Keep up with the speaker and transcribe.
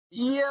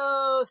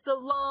Yo,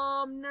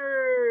 Salaam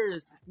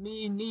nurse!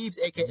 Me, Neebs,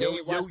 aka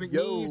Watchman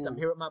Neebs. I'm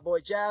here with my boy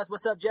Jazz.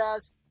 What's up,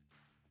 Jazz?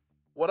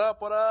 What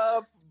up, what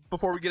up?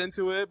 Before we get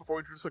into it, before we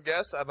introduce our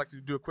guests, I'd like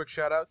to do a quick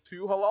shout out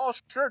to Halal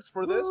Shirts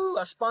for this. Ooh,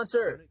 our sponsor.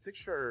 786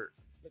 shirt.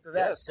 Look at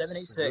that, Yes,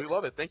 786. really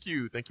love it. Thank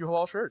you. Thank you,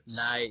 Halal Shirts.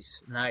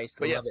 Nice. But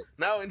Love yes, it.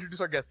 now introduce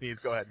our guest,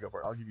 Neebs. Go ahead, go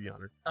for it. I'll give you the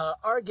honor.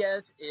 Our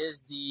guest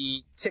is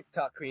the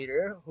TikTok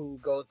creator who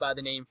goes by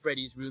the name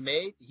Freddy's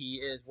Roommate. He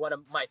is one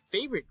of my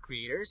favorite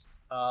creators.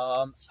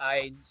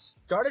 I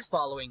started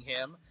following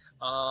him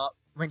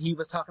when he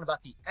was talking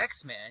about the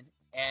X-Men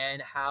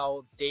and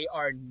how they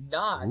are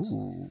not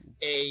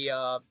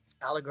a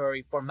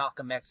allegory for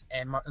Malcolm X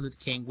and Martin Luther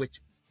King, which,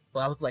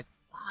 well, I was like,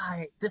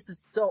 why? This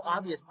is so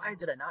obvious. Why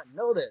did I not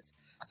know this?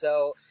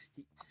 So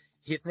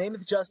his name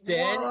is Justin.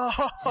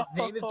 Whoa. His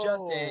name is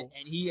Justin,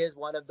 and he is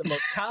one of the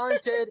most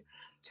talented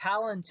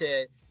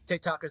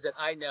TikTokers that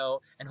I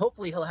know. And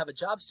hopefully he'll have a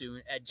job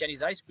soon at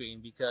Jenny's Ice Cream,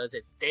 because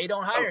if they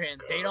don't hire him,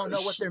 they don't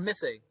know what they're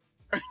missing.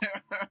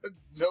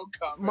 No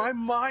comment. My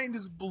mind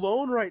is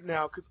blown right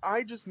now because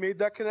I just made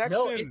that connection.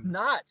 No, it's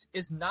not.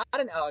 It's not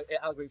an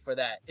allegory for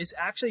that. It's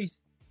actually...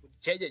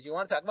 JJ, do you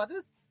want to talk about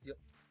this?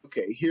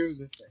 Okay, here's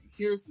the thing.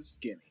 Here's the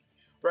skinny,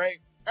 right?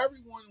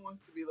 Everyone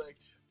wants to be like,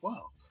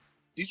 well,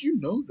 did you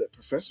know that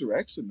Professor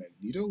X and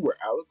Magneto were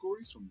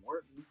allegories from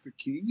Martin Luther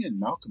King and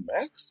Malcolm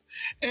X?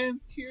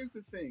 And here's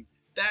the thing.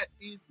 That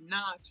is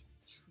not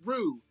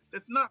true.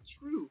 That's not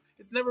true.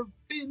 It's never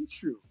been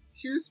true.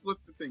 Here's what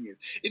the thing is.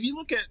 If you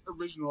look at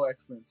original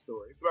X-Men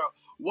stories about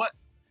what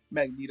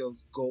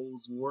Magneto's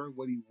goals were,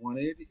 what he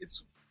wanted,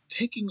 it's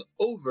taking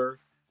over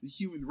the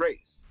human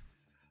race.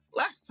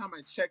 Last time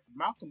I checked,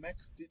 Malcolm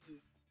X didn't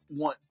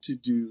want to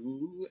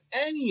do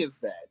any of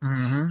that.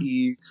 Mm-hmm.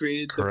 He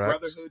created Correct. the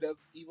Brotherhood of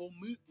Evil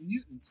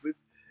Mutants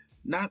with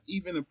not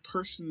even a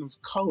person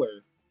of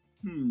color.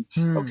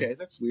 Okay,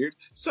 that's weird.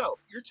 So,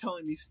 you're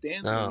telling me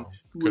Stan Lee,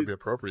 who could is be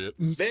appropriate.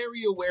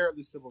 very aware of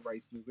the civil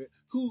rights movement,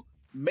 who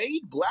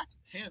made Black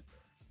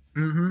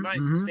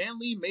Panther, Stan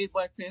Lee made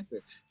Black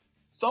Panther,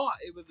 thought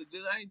it was a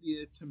good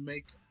idea to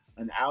make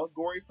an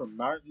allegory from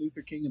Martin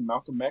Luther King and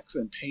Malcolm X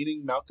and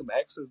painting Malcolm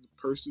X as the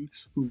person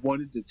who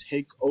wanted to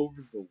take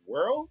over the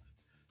world?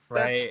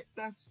 Right.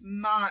 That's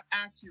not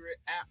accurate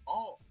at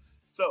all.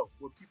 So,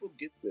 where people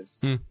get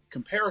this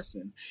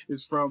comparison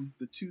is from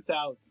the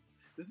 2000s.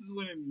 This is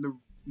when the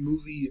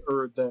movie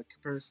or the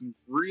comparison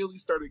really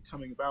started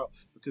coming about,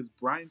 because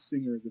Bryan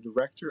Singer, the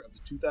director of the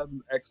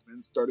 2000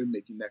 X-Men, started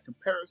making that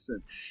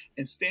comparison.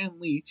 And Stan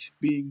Lee,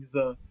 being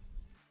the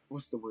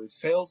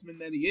salesman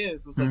that he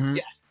is, was like,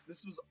 yes,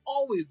 this was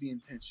always the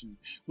intention,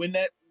 when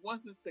that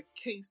wasn't the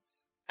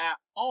case at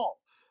all.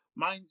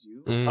 Mind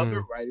you,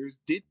 other writers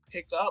did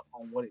pick up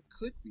on what it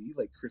could be,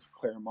 like Chris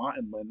Claremont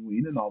and Len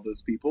Wein and all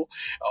those people,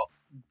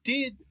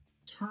 did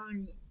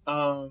turn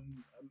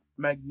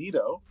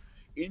Magneto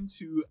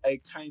into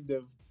a kind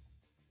of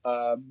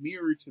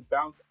mirror to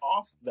bounce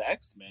off the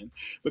X-Men,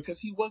 because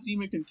he wasn't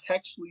even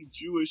contextually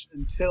Jewish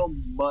until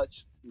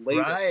much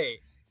later. Right.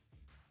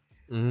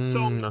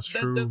 So that's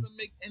that true. doesn't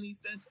make any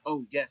sense.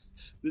 Oh yes,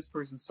 this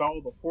person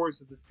saw the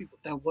horrors of this people.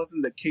 That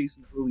wasn't the case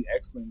in early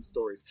X-Men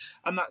stories.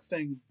 I'm not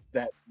saying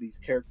that these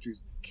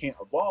characters can't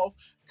evolve,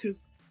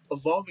 because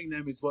evolving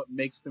them is what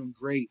makes them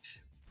great.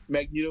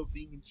 Magneto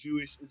being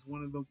Jewish is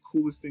one of the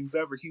coolest things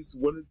ever. He's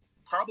one of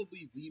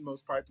probably the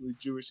most popular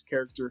Jewish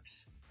character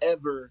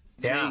ever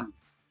made.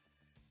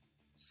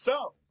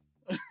 So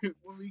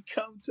when we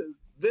come to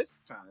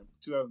this time,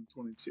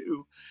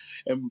 2022,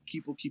 and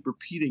people keep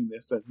repeating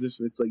this as if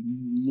it's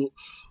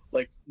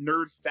like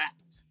nerd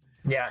fact.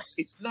 Yes.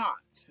 It's not.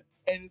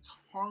 And it's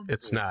harmful.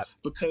 It's not.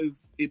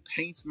 Because it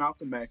paints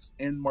Malcolm X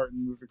and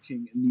Martin Luther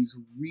King in these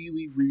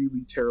really,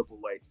 really terrible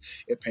lights.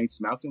 It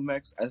paints Malcolm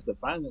X as the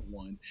violent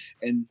one,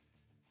 and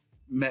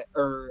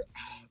Martin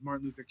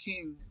Luther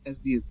King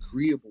as the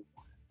agreeable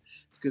one.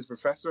 Because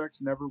Professor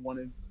X never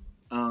wanted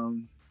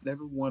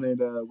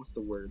what's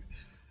the word?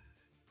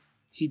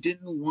 He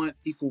didn't want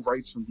equal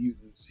rights for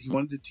mutants. He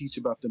wanted to teach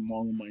about the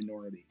moral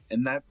minority.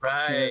 And that's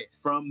apparent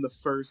from the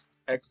first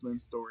X-Men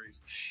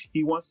stories.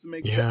 He wants to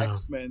make the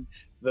X-Men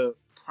the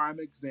prime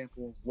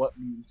example of what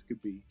mutants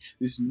could be.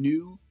 This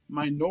new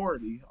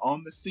minority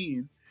on the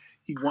scene.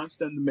 He wants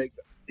them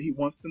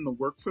to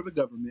work for the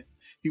government.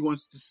 He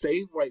wants to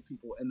save white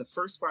people. And the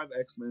first 5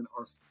 X-Men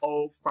are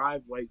all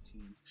 5 white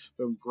teens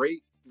from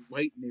great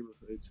white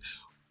neighborhoods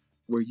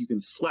where you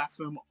can slap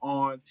them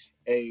on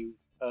a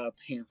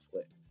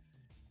pamphlet.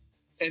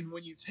 And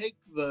when you take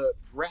the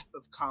breadth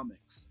of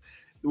comics,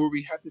 where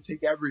we have to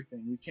take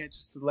everything, we can't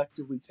just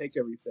selectively take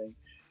everything,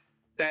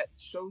 that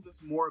shows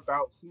us more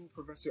about who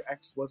Professor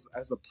X was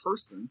as a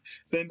person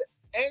than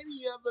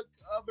any of the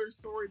other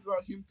stories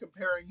about him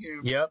comparing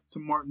him to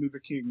Martin Luther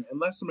King. And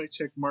last time I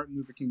checked, Martin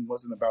Luther King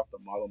wasn't about the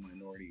model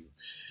minority.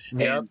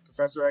 And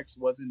Professor X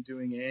wasn't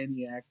doing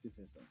any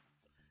activism.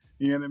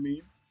 You know what I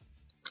mean?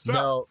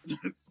 So,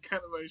 that's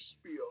kind of my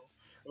spiel.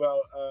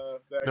 Well,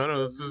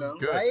 no, this is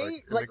good.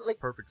 Right? Like, it makes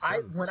perfect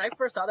sense. When I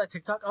first saw that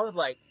TikTok, I was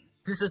like,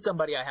 this is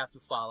somebody I have to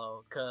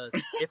follow, because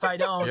if I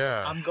don't,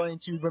 Yeah. I'm going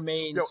to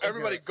remain. Yo,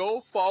 everybody, ignorant.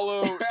 go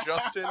follow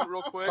Justin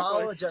real quick.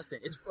 Follow Justin.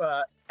 It's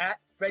at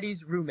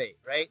Freddy's Roommate,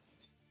 right?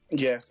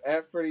 Yes,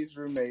 at Freddy's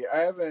Roommate. I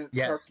haven't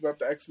talked about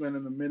the X-Men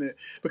in a minute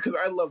because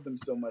I love them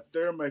so much.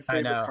 They're my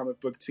favorite comic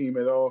book team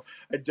at all.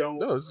 I don't.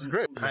 No, this is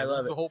great. I love this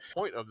is the whole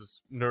point of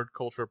this nerd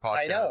culture podcast.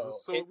 I know.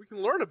 So we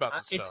can learn about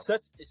this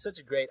stuff. It's such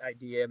a great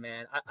idea,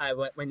 man.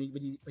 When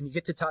you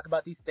get to talk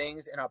about these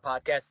things in our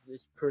podcast,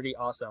 it's pretty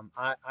awesome.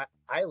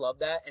 I love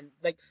that, and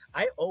like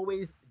I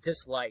always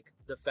dislike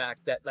the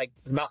fact that like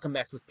Malcolm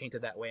X was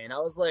painted that way, and I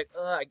was like,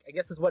 I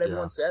guess it's what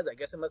everyone says. I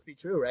guess it must be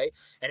true, right?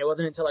 And it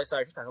wasn't until I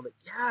started talking, I'm like,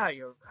 yeah,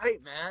 you're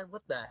right, man.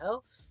 What the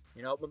hell?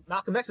 You know,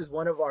 Malcolm X is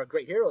one of our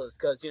great heroes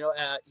because, you know,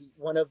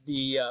 one of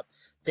the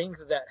things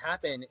that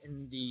happened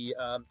in the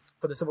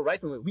for the civil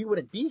rights movement, we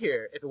wouldn't be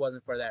here if it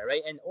wasn't for that,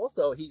 right? And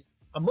also, he's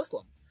a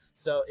Muslim,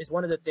 so it's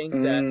one of the things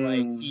that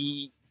like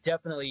he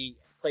definitely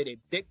played a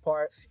big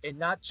part in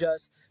not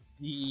just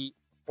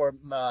for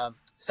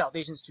South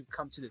Asians to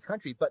come to this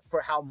country, but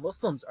for how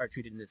Muslims are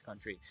treated in this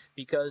country,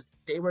 because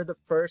they were the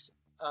first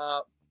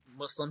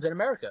Muslims in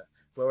America.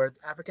 Were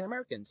African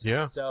Americans.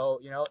 Yeah. So,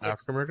 you know,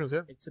 African Americans,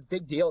 yeah. It's a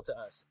big deal to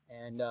us.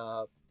 And,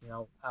 you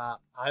know,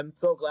 I'm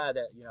so glad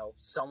that, you know,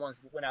 someone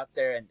went out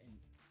there and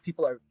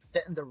people are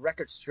setting the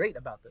record straight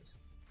about this.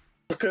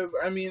 Because,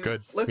 I mean,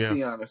 let's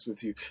be honest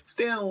with you.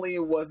 Stan Lee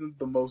wasn't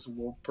the most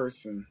woke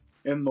person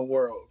in the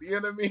world.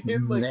 You know what I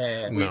mean?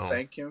 Like, we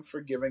thank him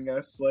for giving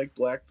us, like,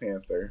 Black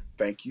Panther.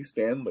 Thank you,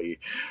 Stan Lee.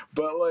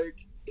 But,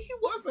 like,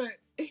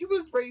 he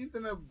was raised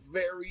in a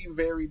very,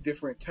 very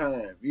different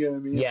time. You know what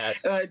I mean?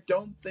 Yes. And I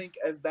don't think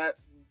as that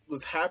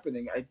was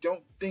happening, I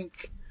don't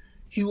think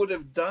he would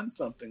have done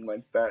something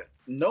like that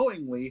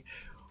knowingly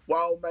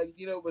while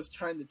Magneto was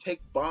trying to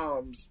take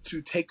bombs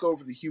to take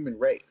over the human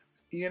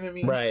race. You know what I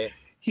mean? Right.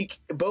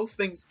 Both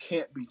things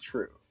can't be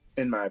true,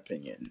 in my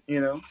opinion.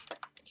 You know?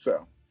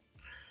 So.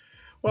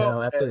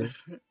 Well,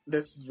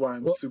 this is why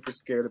I'm super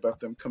scared about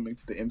them coming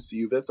to the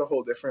MCU. That's a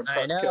whole different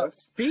podcast. I know.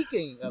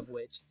 Speaking of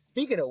which,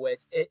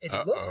 it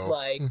looks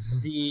like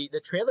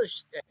the trailer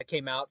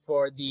came out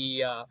for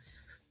the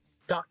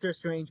Doctor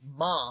Strange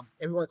mom.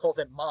 Everyone calls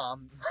it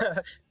mom.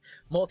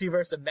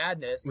 Multiverse of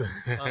Madness.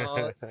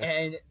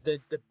 And the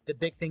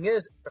big thing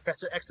is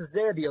Professor X is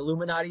there. The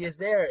Illuminati is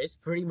there. It's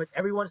pretty much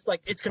everyone's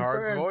like, it's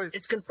confirmed. Voice.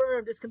 It's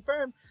confirmed. It's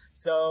confirmed.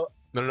 So.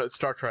 No, it's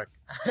Star Trek.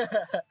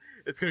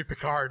 It's gonna be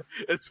Picard.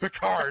 It's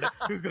Picard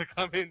who's gonna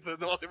come into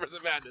the Multiverse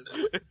of Madness.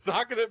 It's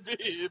not gonna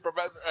be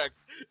Professor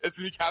X. It's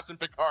gonna be Captain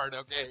Picard.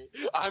 Okay,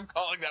 I'm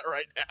calling that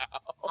right now.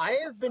 I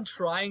have been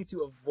trying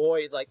to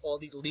avoid like all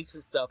these leaks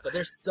and stuff, but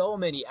there's so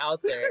many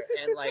out there,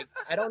 and like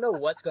I don't know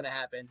what's gonna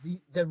happen.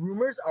 The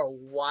rumors are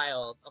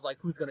wild of like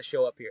who's gonna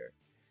show up here.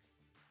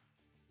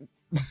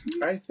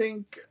 I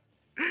think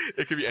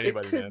it could be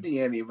anybody. It could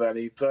be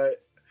anybody, but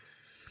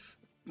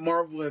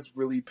Marvel has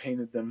really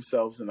painted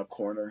themselves in a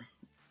corner.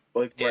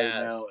 Like right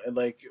now, and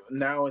like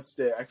now it's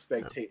the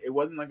expectation. It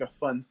wasn't like a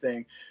fun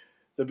thing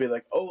to be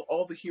like, oh,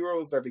 all the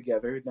heroes are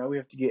together. Now we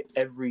have to get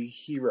every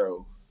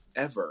hero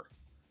ever.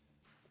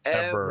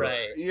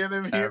 Right. You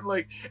know what I mean?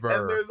 Like,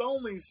 and there's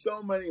only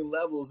so many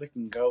levels that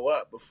can go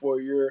up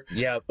before you're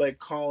like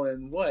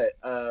calling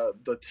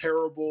the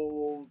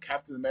terrible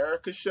Captain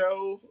America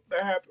show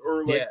that happened,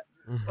 or like.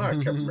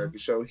 Captain America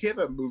show. He had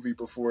a movie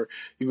before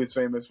he was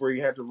famous where he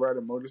had to ride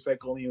a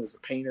motorcycle and he was a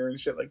painter and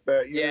shit like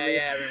that. You know what I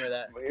mean? I remember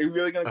that. Are you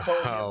really gonna call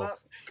him up?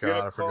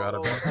 God, I forgot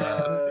about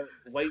that.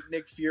 White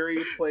Nick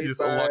Fury played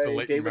by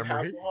David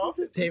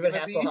Hasselhoff. David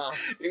Hasselhoff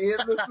in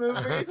this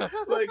movie.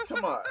 Like,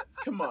 come on.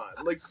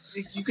 Like,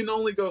 you can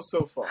only go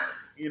so far.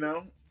 You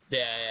know?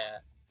 Yeah.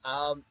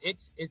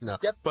 It's no.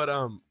 But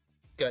Go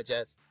ahead,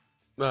 Jess.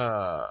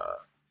 I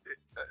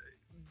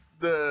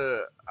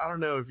don't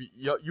know if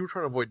you were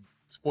trying to avoid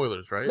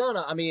spoilers, right? No.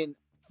 I mean,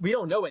 we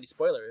don't know any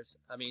spoilers.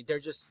 I mean, they're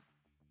just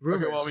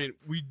rumors. Okay, well, I mean,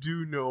 we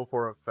do know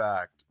for a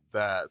fact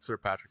that Sir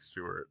Patrick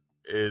Stewart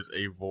is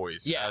a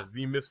voice, as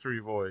the mystery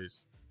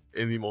voice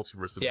in the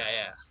Multiverse of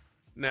Madness.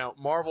 Now,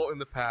 Marvel in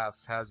the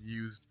past has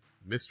used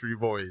mystery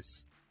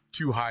voice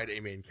to hide a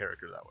main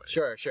character that way.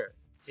 Sure.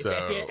 So,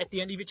 at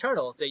the end of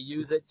Eternals, they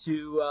use it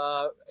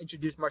to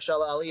introduce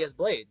Mahershala Ali as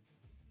Blade.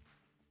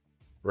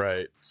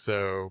 Right.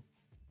 So.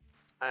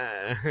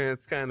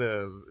 It's kind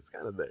of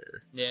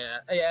there.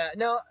 Yeah.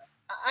 No,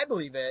 I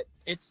believe it.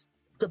 It's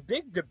the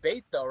big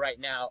debate though right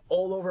now,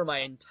 all over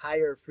my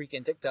entire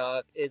freaking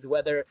TikTok, is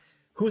whether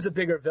who's a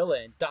bigger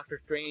villain, Doctor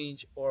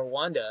Strange or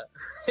Wanda,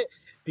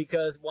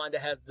 because Wanda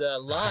has the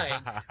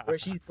line where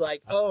she's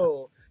like,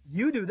 "Oh,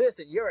 you do this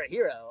and you're a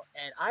hero,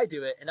 and I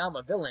do it and I'm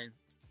a villain."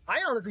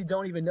 I honestly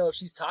don't even know if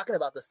she's talking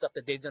about the stuff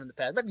that they've done in the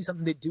past. It might be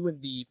something they do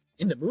in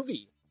the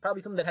movie.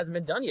 Probably something that hasn't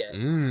been done yet. I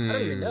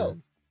don't even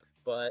know,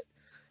 but.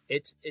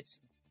 It's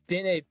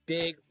been a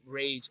big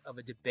rage of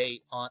a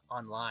debate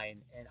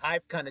online, and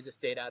I've kind of just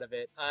stayed out of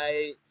it.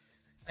 I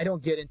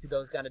don't get into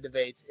those kind of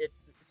debates.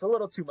 It's a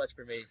little too much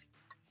for me.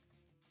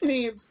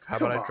 How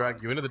about I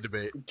drag you into the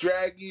debate?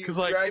 Because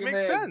it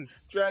makes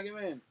sense. Drag him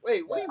in.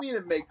 Wait, what do you mean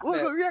it makes sense?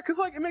 Yeah, because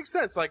it makes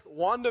sense. Like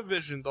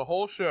WandaVision, the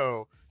whole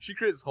show, she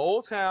created this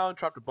whole town,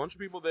 trapped a bunch of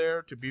people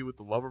there to be with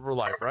the love of her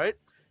life, right?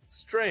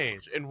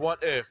 Strange. And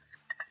what if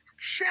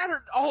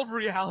shattered all of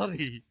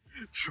reality,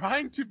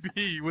 trying to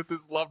be with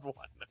his loved one,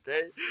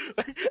 okay?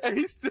 And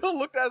he's still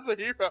looked as a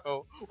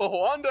hero. Well,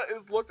 Wanda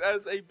is looked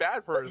as a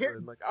bad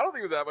person. I don't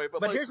think it's that way,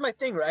 but here's my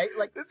thing, right?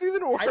 It's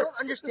even worse. I don't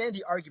understand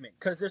the argument,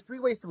 because there's 3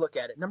 ways to look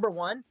at it. Number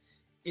 1,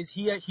 is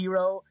he a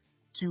hero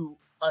to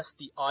us,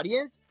 the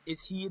audience?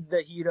 Is he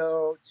the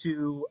hero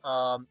to,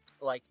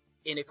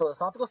 in a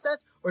philosophical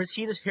sense? Or is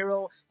he the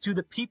hero to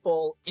the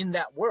people in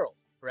that world,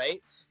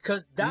 right?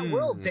 Because that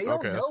world, they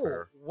don't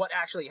know what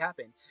actually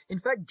happened. In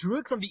fact,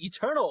 Druid from the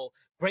Eternal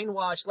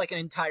brainwashed an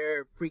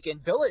entire freaking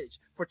village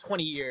for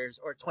 20 years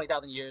or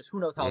 20,000 years, who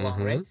knows how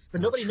long, right? But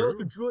nobody knows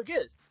who Druid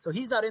is, so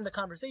he's not in the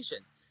conversation.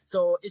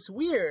 So it's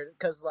weird,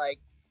 because,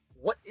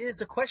 what is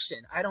the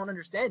question? I don't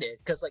understand it,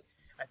 because,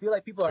 I feel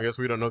like people are... I guess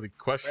we don't know the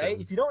question. Right?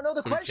 If you don't know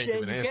the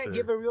question, you can't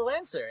give a real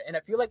answer. And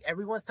I feel like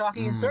everyone's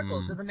talking in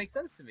circles. It doesn't make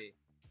sense to me.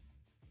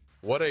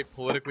 What a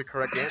politically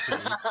correct answer.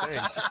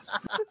 Thanks.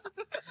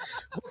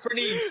 For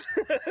needs.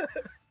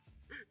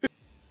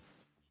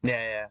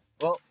 Yeah.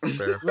 Well,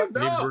 fair.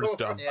 Needs were just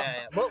done.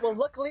 Yeah. Well,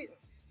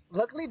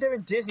 luckily they're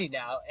in Disney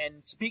now. And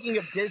speaking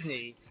of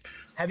Disney,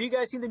 have you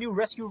guys seen the new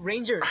Rescue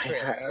Rangers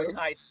trailer?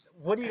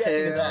 What do you guys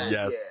think of that?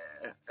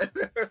 Yes. Yeah.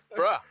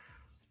 Bruh.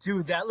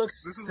 Dude, that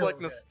looks This is so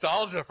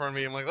nostalgia for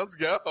me. I'm like, let's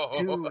go.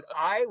 Dude,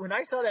 when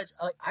I saw that,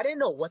 I didn't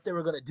know what they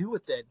were going to do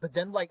with it. But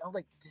then, I was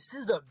like, this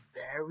is a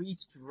very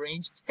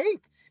strange take.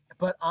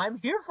 But I'm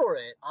here for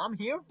it.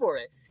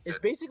 It's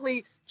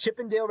basically Chip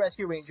and Dale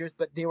Rescue Rangers,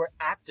 but they were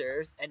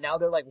actors. And now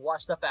they're,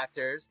 washed up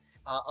actors,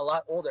 a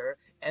lot older.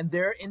 And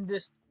they're in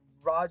this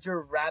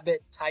Roger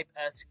Rabbit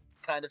type-esque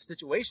kind of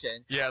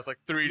situation. Yeah, it's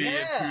 3D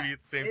and 2D at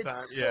the same time.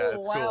 It's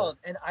It's wild,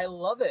 cool. and I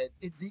love it.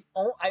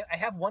 I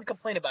have one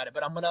complaint about it,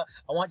 but I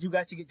want you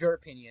guys to get your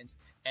opinions,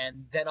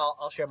 and then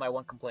I'll share my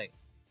one complaint.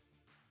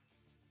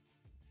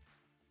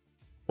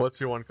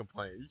 What's your one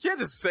complaint? You can't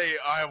just say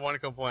I have one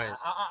complaint.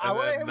 I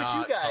want to hear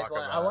what you guys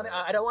want.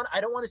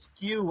 I don't want to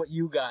skew what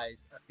you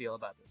guys feel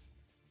about this.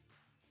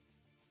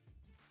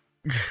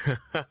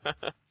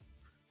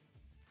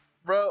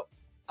 Bro,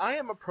 I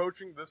am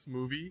approaching this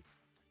movie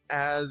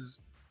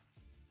as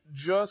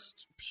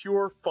just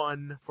pure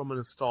fun from a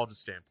nostalgia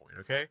standpoint,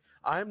 okay?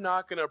 I'm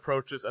not going to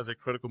approach this as a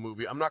critical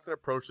movie. I'm not going to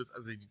approach this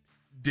as a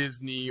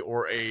Disney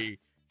or a,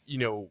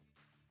 an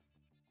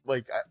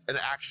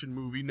action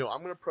movie. No, I'm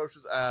going to approach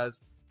this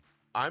as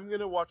I'm going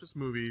to watch this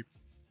movie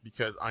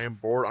because I am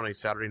bored on a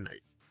Saturday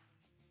night.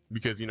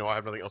 Because, I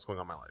have nothing else going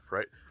on in my life,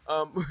 right?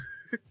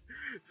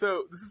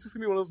 So this is just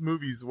going to be one of those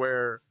movies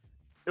where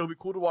it'll be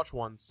cool to watch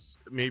once,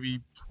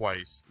 maybe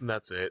twice, and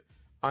that's it.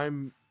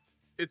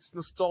 It's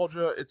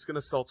nostalgia. It's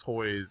gonna sell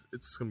toys.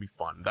 It's gonna be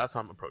fun. That's how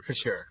I'm approaching For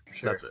sure.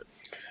 That's it.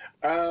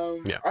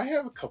 I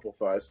have a couple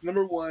thoughts.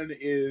 Number one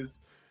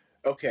is,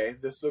 okay,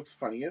 this looks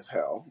funny as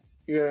hell.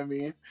 You know what I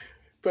mean?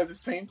 But at the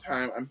same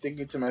time, I'm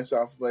thinking to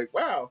myself,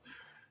 wow,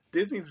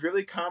 Disney's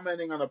really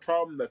commenting on a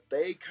problem that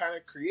they kind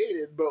of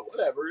created, but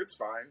whatever, it's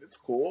fine. It's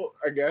cool,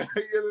 I guess.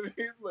 You know what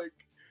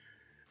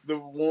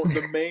I mean?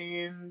 The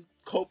main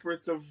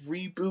culprits of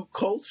reboot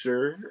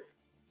culture,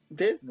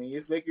 Disney,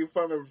 is making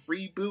fun of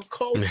reboot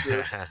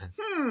culture.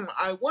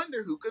 I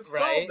wonder who could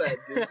solve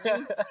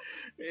that,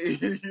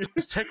 Disney.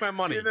 Just take my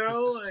money.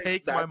 Just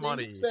take my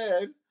money.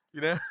 Said,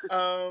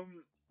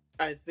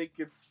 I think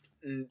it's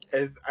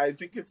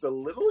a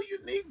little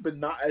unique, but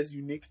not as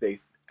unique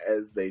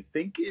as they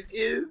think it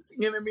is.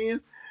 You know what I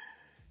mean?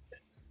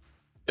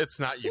 It's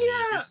not unique.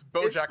 Yeah, it's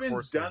BoJack Horseman.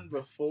 It's been done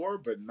before,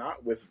 but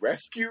not with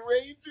Rescue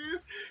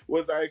Rangers.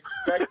 Was I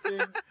expecting?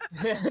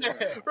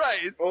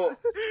 Right. Was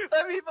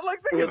I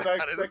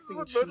expecting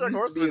cheese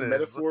to be a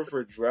metaphor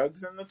for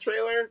drugs in the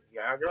trailer?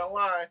 Yeah, I'm not gonna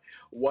lie,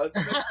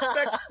 wasn't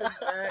expecting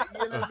that.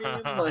 You know what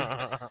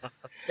I mean?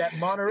 That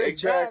Monterey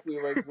exactly.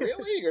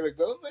 Really, you're gonna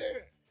go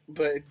there?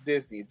 But it's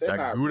Disney. They're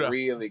not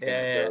really going to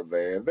go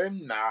there. They're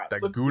not.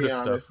 That Let's Gouda be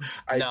honest.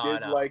 stuff. I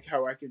did like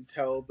how I can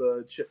tell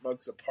the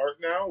chipmunks apart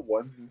now.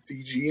 One's in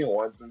CG and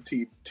one's in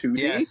 2D.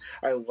 Yes.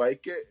 I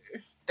like it.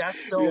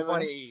 That's so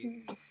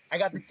funny. I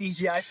got the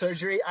CGI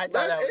surgery. I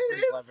thought that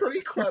was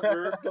pretty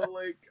clever. But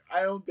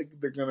I don't think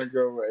they're going to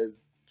go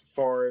as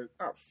far,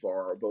 not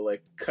far, but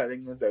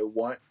cutting as I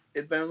want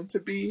them to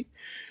be.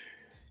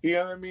 You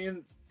know what I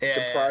mean? Yeah.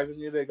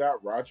 Surprisingly, they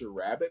got Roger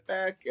Rabbit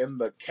back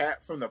and the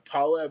cat from the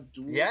Paula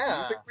Abdul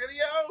music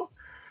video.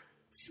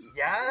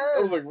 Yes,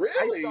 I was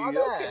really? I saw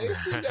that. Okay,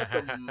 so you got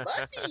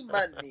some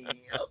money.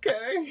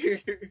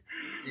 Okay.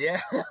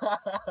 Yeah,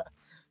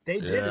 they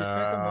did. They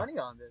spent some money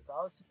on this.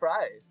 I was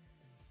surprised.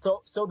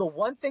 So the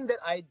one thing that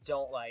I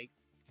don't like,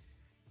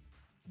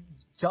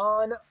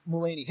 John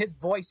Mulaney, his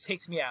voice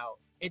takes me out.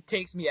 It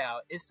takes me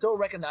out. It's so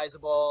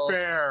recognizable.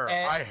 Fair.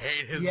 I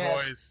hate his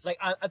voice.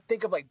 I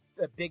think of a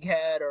Big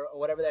Head or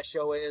whatever that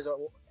show is,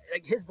 or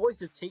his voice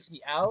just takes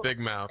me out. Big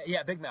Mouth.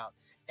 Yeah, Big Mouth.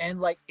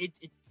 And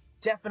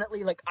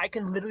definitely, like, I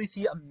can literally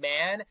see a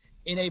man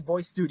in a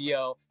voice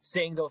studio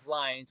saying those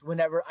lines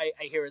whenever I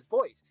hear his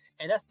voice.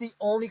 And that's the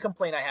only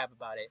complaint I have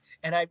about it.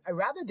 And I'd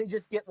rather they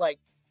just get, like,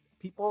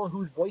 people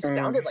whose voice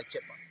sounded like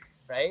Chipmunk.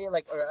 Right?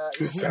 Like, or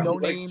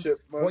no-name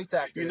voice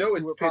actors. You know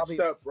it's pitched probably...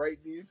 up, right,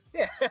 Neebs?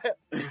 Yeah.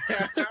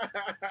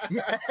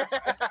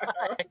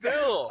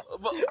 Still,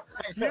 but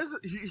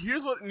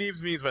here's what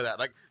Neebs means by that.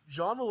 Like,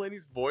 John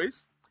Mulaney's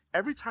voice,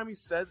 every time he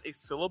says a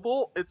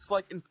syllable, it's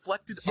like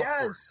inflected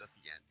upwards at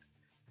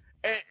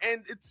the end.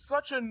 And it's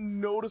such a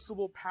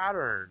noticeable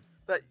pattern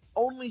that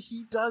only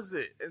he does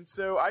it. And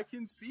so I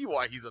can see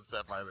why he's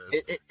upset by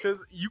this.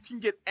 Because you can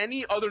get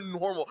any other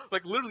normal,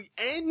 like literally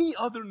any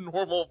other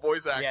normal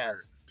voice actor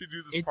to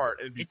do this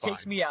part and be fine. It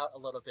takes me out a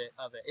little bit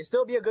of it. It'll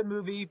still be a good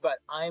movie, but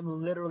I'm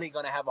literally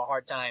going to have a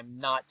hard time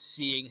not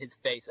seeing his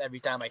face every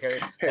time I hear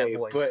that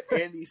voice.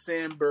 But Andy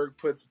Samberg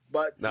puts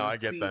butts in seats. No, I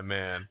get that,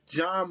 man.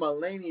 John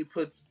Mulaney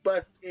puts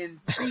butts in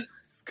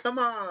seats. Come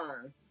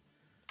on.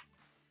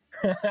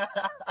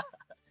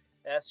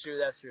 That's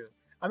true.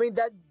 I mean,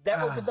 that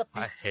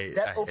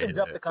opens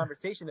up the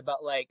conversation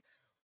about, like,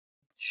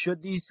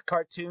 should these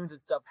cartoons and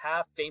stuff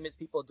have famous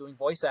people doing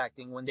voice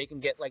acting when they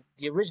can get, like,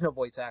 the original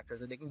voice actors,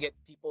 or they can get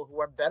people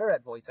who are better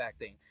at voice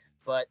acting?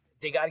 But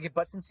they got to get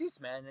butts in seats,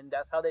 man, and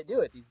that's how they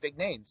do it. These big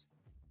names.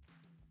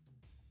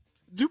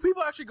 Do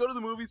people actually go to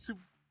the movies to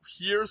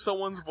hear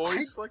someone's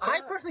voice like that? I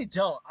personally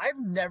don't. I've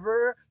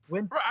never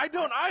I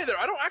don't either.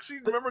 I don't actually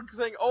remember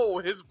saying, "Oh,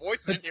 his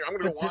voice is in here. I'm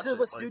going to watch it." This is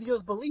what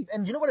studios believe,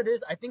 and you know what it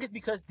is? I think it's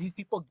because these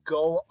people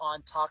go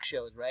on talk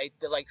shows, right?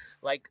 They're like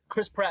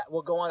Chris Pratt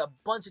will go on a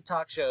bunch of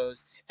talk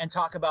shows and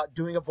talk about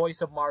doing a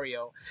voice of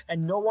Mario,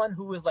 and no one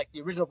who is like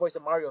the original voice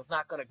of Mario is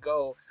not going to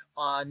go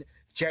on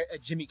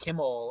Jimmy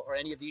Kimmel or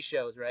any of these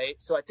shows, right?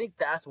 So I think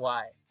that's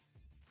why.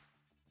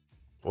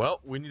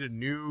 Well, we need a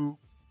new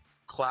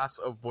class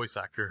of voice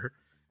actor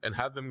and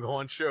have them go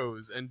on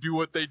shows and do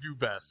what they do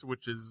best,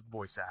 which is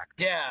voice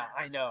act. Yeah,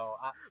 I know.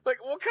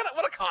 Like,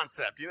 what a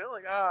concept, you know?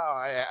 Like,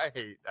 I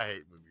hate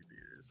movie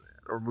theaters, man,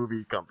 or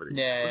movie companies.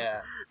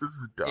 Yeah. This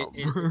is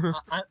dumb.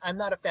 I'm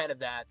not a fan of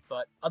that,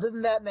 but other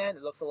than that, man,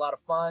 it looks a lot of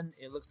fun.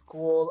 It looks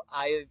cool.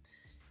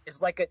 It's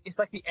like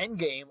the end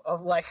game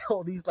of like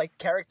all these like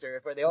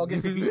characters where they all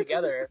get to be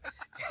together.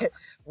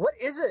 What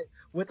is it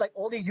with like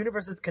all these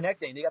universes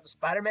connecting? They got the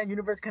Spider-Man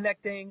universe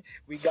connecting.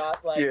 We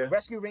got like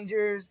Rescue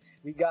Rangers.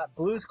 We got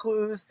Blue's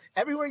Clues.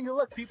 Everywhere you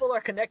look, people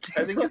are connecting.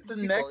 I think it's the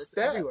next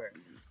step. Everywhere.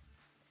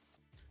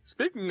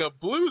 Speaking of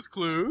Blue's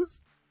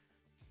Clues,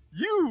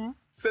 you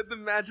said the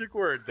magic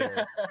word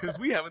there because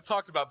we haven't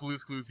talked about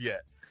Blue's Clues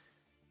yet.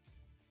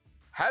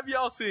 Have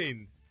y'all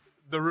seen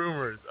the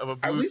rumors of a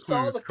Blue's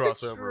Clues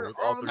crossover with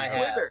all three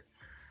cast?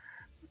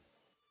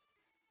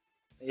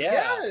 Yeah.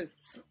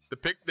 Yes.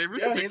 They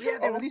released a picture.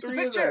 They released a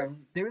picture.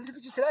 They released a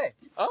picture today.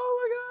 Oh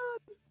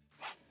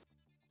my god!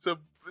 So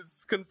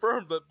it's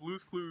confirmed that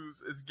Blue's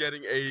Clues is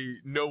getting a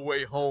No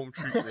Way Home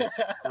treatment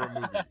for a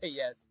movie.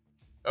 Yes.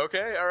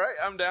 Okay. All right.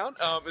 I'm down.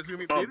 Is it gonna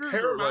be theaters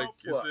Paramount or like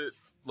Plus. is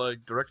it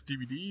like direct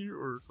DVD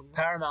or something?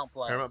 Paramount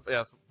Plus.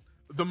 Yes.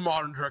 The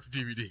modern direct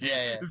DVD.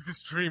 Yeah. This gets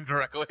streamed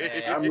directly.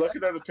 Yeah. I'm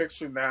looking at the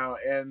picture now,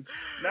 and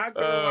not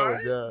gonna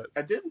lie, God.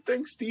 I didn't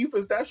think Steve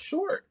was that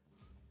short.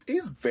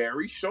 He's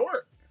very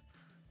short.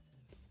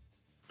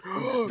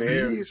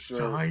 He's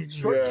tiny.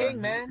 Short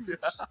King, man.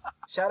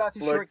 Shout out to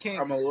Short King.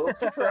 I'm a little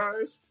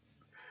surprised.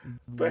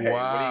 But hey,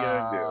 what are you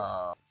gonna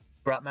do?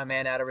 Brought my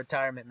man out of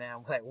retirement,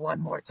 man. Like, one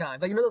more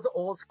time. Like, you know those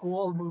old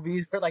school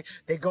movies where like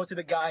they go to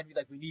the guy and be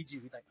like, "We need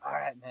you." He's like, "All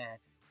right, man.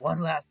 One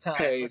last time."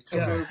 Hey,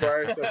 Tobey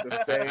Maguire said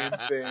the same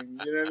thing.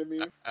 You know what I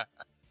mean?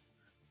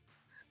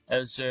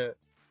 That's true.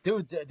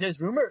 Dude,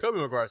 there's rumors. Tobey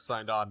Maguire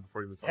signed on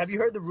before he was. Have you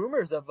heard the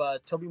rumors of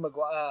Tobey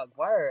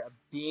Maguire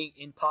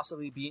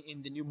possibly being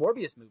in the new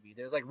Morbius movie?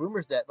 There's like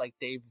rumors that like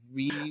they've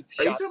re-shot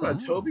Are you talking about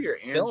Tobey or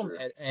Andrew?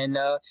 and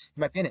he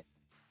might be in it.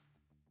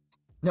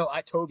 No,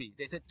 Tobey.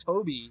 They said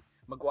Tobey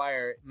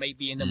Maguire may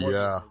be in the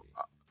Morbius movie.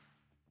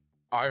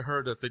 I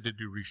heard that they did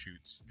do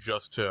reshoots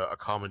just to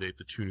accommodate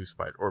the two new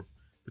or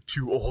the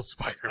two old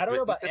Spider-Man. I don't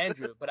know about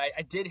Andrew, but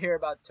I did hear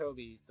about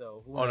Toby.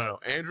 So no,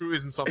 Andrew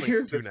is in something.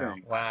 Here's too the now.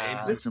 thing.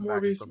 Wow, this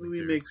Morbius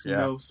movie makes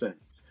no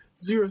sense,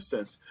 0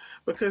 sense.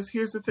 Because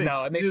here's the thing.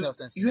 No, it makes no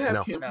sense. You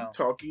have him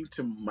talking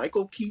to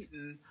Michael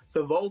Keaton,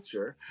 the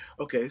Vulture.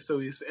 Okay, so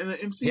he's in the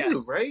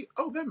MCU, right?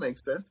 Oh, that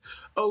makes sense.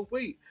 Oh,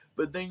 wait.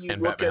 But then you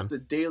look Batman. at the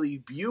Daily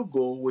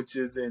Bugle, which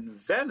is in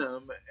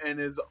Venom and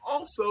is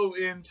also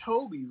in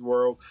Toby's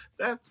world.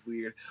 That's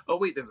weird. Oh,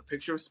 wait, there's a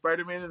picture of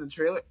Spider-Man in the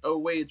trailer. Oh,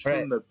 wait, it's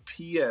from the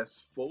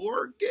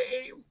PS4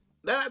 game.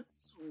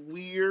 That's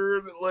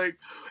weird. Like,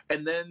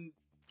 and then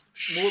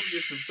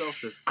Morbius himself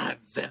says, "I'm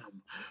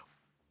Venom."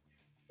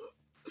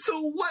 So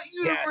what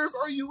universe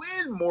are you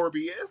in,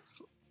 Morbius?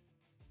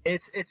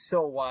 It's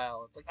so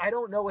wild. Like, I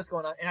don't know what's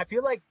going on, and I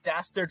feel like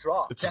that's their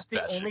draw. That's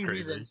the only crazy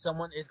reason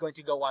someone is going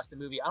to go watch the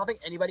movie. I don't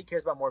think anybody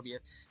cares about Morbius.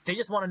 They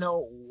just want to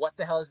know what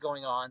the hell is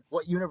going on,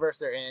 what universe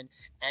they're in,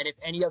 and if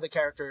any other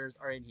characters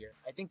are in here.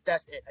 I think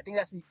that's it. I think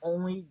that's the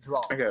only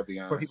draw. I gotta be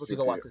honest for people to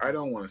go watch this. I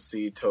don't want to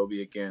see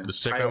Toby again.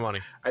 Just take my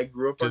money. I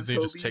grew up Disney,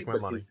 on just Toby, take my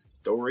but money. his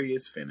story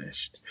is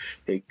finished.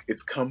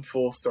 It's come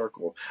full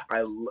circle. He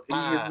is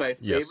my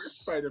favorite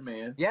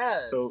Spider-Man.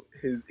 Yes. So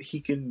he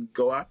can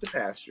go out to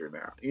pasture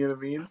now. You know what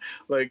I mean?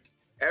 Like,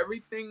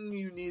 everything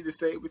you need to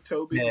say with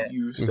Toby,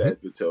 you've said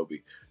with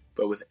Toby.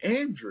 But with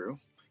Andrew,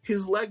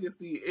 his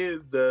legacy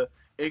is the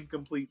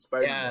incomplete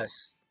Spider-Man.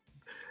 Yes.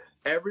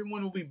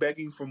 Everyone will be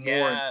begging for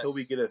more until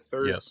we get a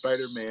third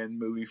Spider-Man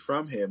movie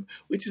from him,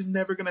 which is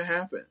never going to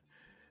happen.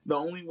 The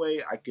only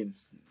way I can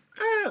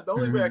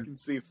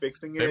see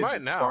fixing it is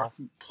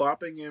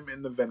plopping him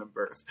in the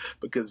Venomverse,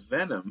 because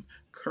Venom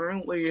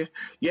currently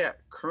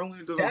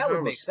doesn't have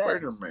a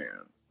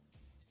Spider-Man.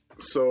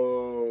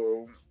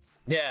 So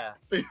yeah.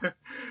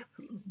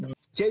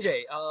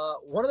 JJ,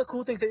 one of the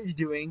cool things that you're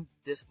doing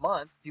this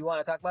month, do you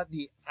want to talk about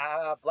the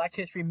Black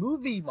History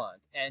Movie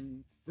Month?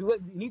 And we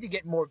need to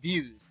get more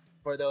views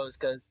for those,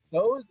 because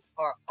those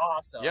are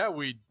awesome. Yeah,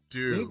 we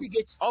do. We need to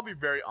get... I'll be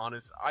very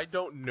honest. I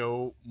don't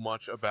know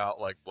much about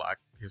like Black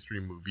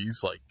History movies,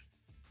 like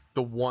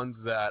the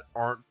ones that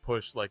aren't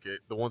pushed, like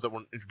the ones that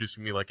weren't introduced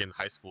to me like in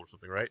high school or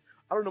something, right?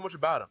 I don't know much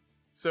about them.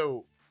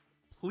 So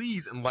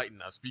please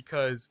enlighten us,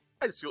 because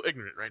I just feel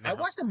ignorant right now. I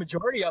watched the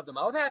majority of them.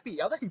 I was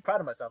happy. I was actually proud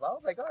of myself. I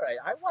was like, all right,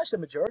 I watched the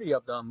majority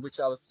of them, which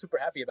I was super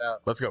happy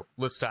about. Let's go.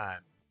 List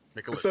time.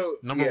 Make a list. So,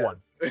 Number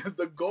one.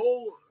 The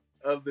goal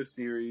of the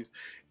series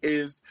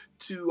is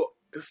to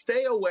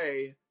stay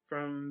away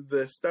from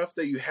the stuff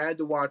that you had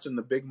to watch on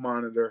the big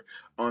monitor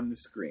on the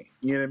screen.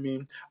 You know what I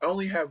mean? I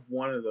only have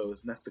one of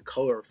those, and that's The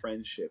Color of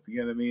Friendship. You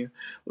know what I mean?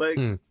 Like,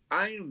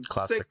 I am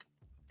sick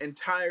and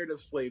tired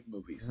of slave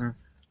movies.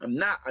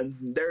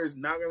 There's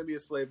not going to be a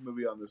slave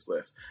movie on this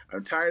list.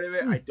 I'm tired of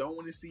it. I don't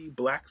want to see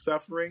black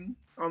suffering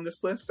on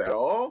this list at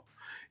all.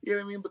 You know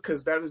what I mean?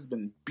 Because that has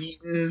been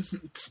beaten,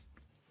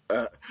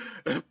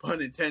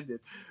 pun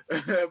intended,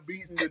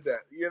 beaten to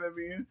death. You know what I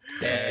mean?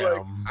 Damn.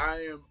 Like, I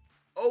am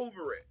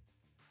over it.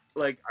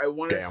 Like, I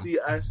want to see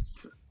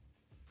us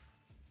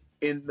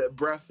in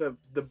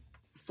the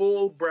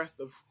full breath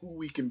of who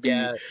we can be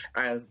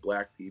as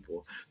black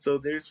people. So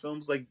there's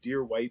films like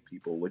Dear White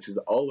People, which is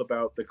all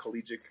about the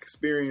collegiate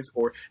experience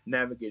or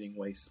navigating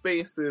white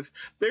spaces.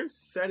 There's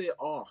Set It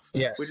Off,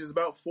 which is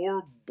about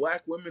 4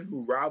 black women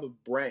who rob a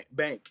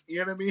bank. You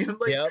know what I mean?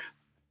 Like,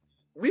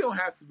 we don't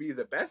have to be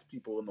the best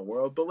people in the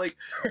world, but like,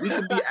 we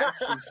can be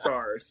action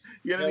stars.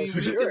 You know what I mean?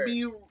 We can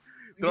be...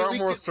 There are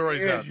more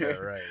stories out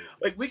there, right?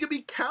 Like, we could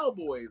be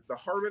cowboys. The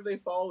Harder They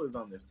Fall is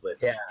on this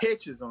list.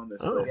 Hitch is on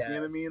this list. You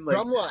know what I mean? Like,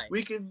 Drumline.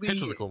 We could be...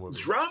 Hitch was a cool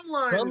movie.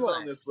 Drumline is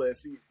on this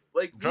list.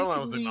 Like, Drumline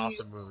was an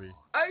awesome movie.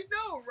 I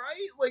know,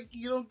 right? Like,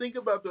 you don't think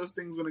about those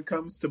things when it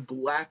comes to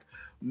black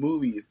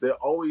movies. They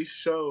always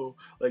show,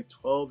 like,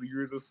 12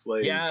 Years a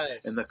Slave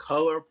and The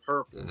Color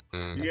Purple. You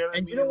know what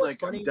I mean? You know what's like,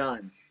 funny? I'm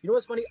done. You know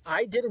what's funny?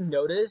 I didn't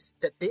notice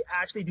that they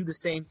actually do the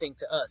same thing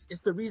to us. It's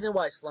the reason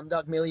why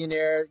Slumdog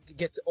Millionaire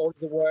gets all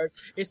these awards.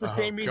 It's the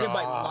same reason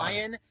why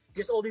Lion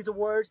gets all these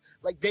awards.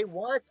 Like, they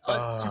want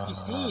us to be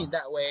seen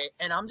that way.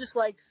 And I'm just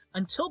like,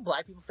 until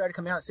black people started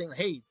coming out and saying,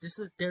 hey,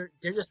 they're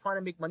just trying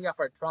to make money off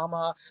our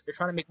trauma. They're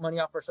trying to make money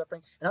off our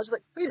suffering. And I was just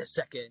like, wait a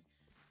second.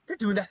 They're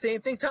doing that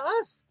same thing to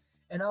us.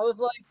 And I was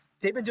like,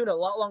 they've been doing it a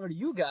lot longer than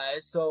you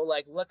guys. So,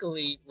 like,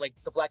 luckily, like,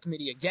 the black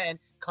community, again,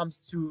 comes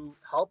to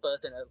help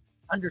us and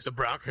the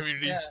brown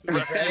communities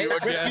rescue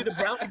the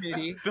brown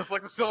community, just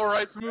like the civil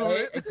rights movement.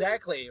 Right?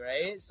 Exactly,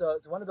 right? So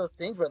it's one of those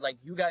things where, like,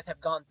 you guys have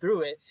gone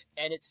through it,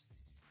 and it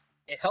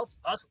helps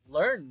us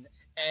learn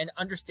and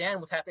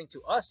understand what's happening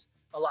to us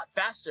a lot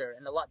faster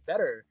and a lot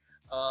better,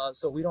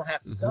 so we don't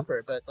have to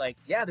suffer. But, like,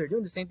 they're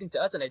doing the same thing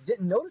to us, and I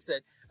didn't notice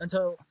it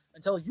until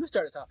you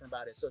started talking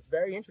about it. So it's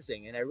very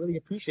interesting, and I really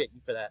appreciate you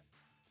for that.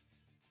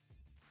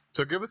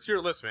 So give us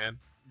your list, man.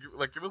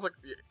 Give us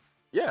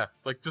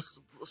like,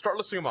 just start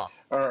listing them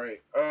off. All right.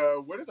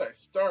 Where did I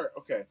start?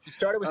 Okay. You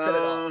started with Set It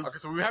Off. Okay,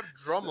 so we have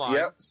Drumline.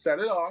 Yep, Set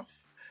It Off.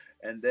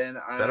 And then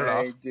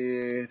I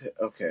did,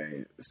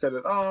 Set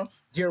It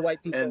Off. Dear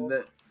White People. And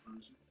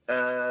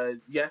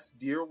then, yes,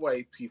 Dear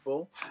White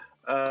People.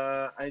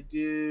 I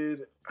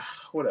did,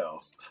 what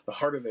else? The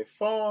Harder They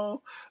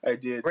Fall. I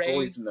did Ray.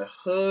 Boys in the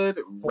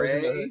Hood.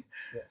 Ray.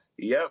 Yes.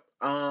 Yep.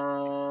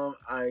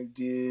 I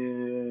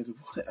did,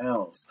 what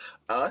else?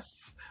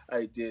 Us.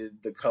 I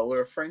did The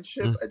Color of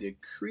Friendship. I did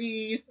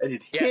Creed. I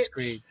did Hitch.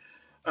 Creed.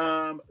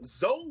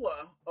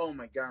 Zola. Oh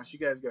my gosh, you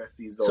guys gotta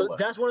see Zola. So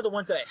that's one of the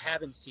ones that I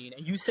haven't seen.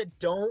 And you said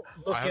don't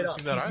look it up.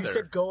 You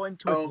said go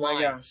into it blind. Oh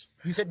my gosh.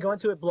 You said go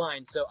into it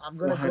blind, so I'm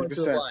gonna go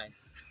into it blind.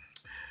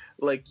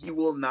 Like, you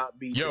will not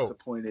be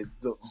disappointed.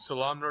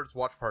 Salaam Nerds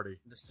Watch Party.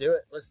 Let's do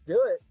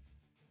it.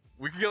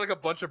 We could get like a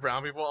bunch of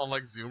brown people on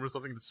like Zoom or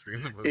something to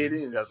stream the movie. It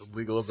is as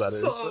illegal as that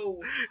is.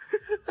 So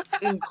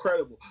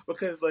incredible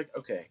because, like,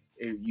 okay,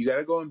 you got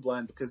to go in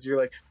blind because you're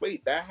like,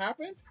 wait, that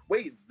happened?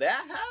 Wait,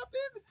 that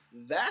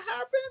happened? That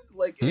happened?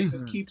 Like, it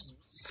just keeps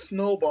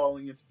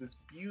snowballing into this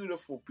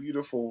beautiful,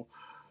 beautiful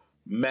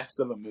mess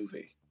of a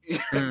movie.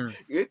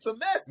 It's a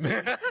mess.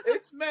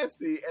 It's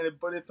messy,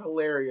 but it's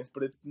hilarious.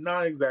 But it's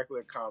not exactly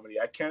a comedy.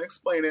 I can't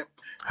explain it.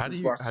 How do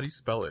you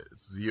spell it?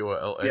 It's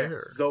Zola.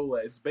 Yes,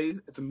 Zola.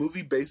 It's a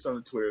movie based on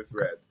a Twitter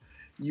thread.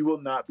 You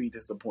will not be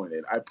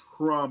disappointed. I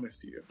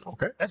promise you.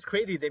 Okay, that's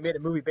crazy. They made a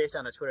movie based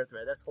on a Twitter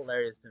thread. That's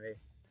hilarious to me.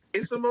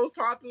 It's the most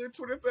popular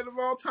Twitter thread of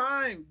all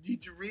time.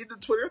 Did you read the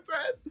Twitter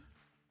thread?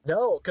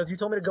 No, because you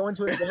told me to go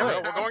into it blind.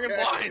 No, we're going in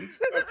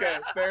blinds. Okay,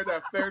 fair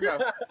enough.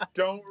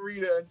 Don't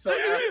read it until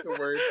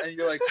afterwards, and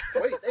you're like,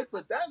 wait, they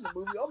put that in the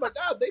movie. Oh my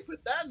god, they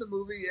put that in the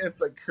movie. And it's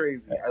like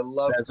crazy. I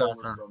love it so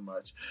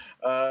much.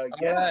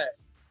 Yeah.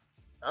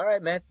 All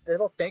right, man.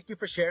 Well, thank you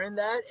for sharing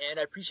that, and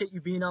I appreciate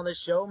you being on the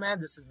show, man.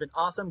 This has been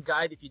awesome.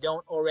 Guys, if you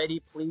don't already,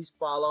 please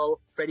follow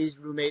Freddy's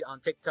Roommate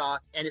on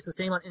TikTok, and it's the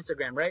same on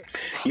Instagram, right?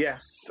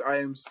 Yes, I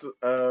am.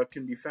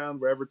 Can be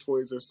found wherever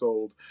toys are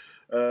sold.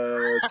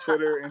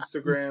 Twitter,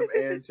 Instagram,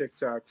 and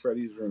TikTok,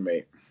 Freddy's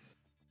Roommate.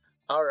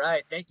 All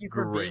right. Thank you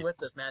for being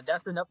with us, man.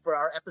 That's enough for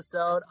our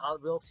episode.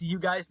 We'll see you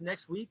guys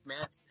next week,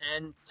 man.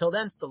 And till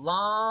then,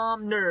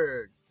 Salaam,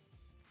 nerds.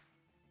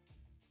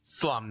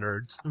 Salaam,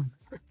 nerds.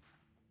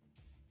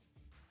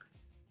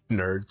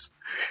 Nerds.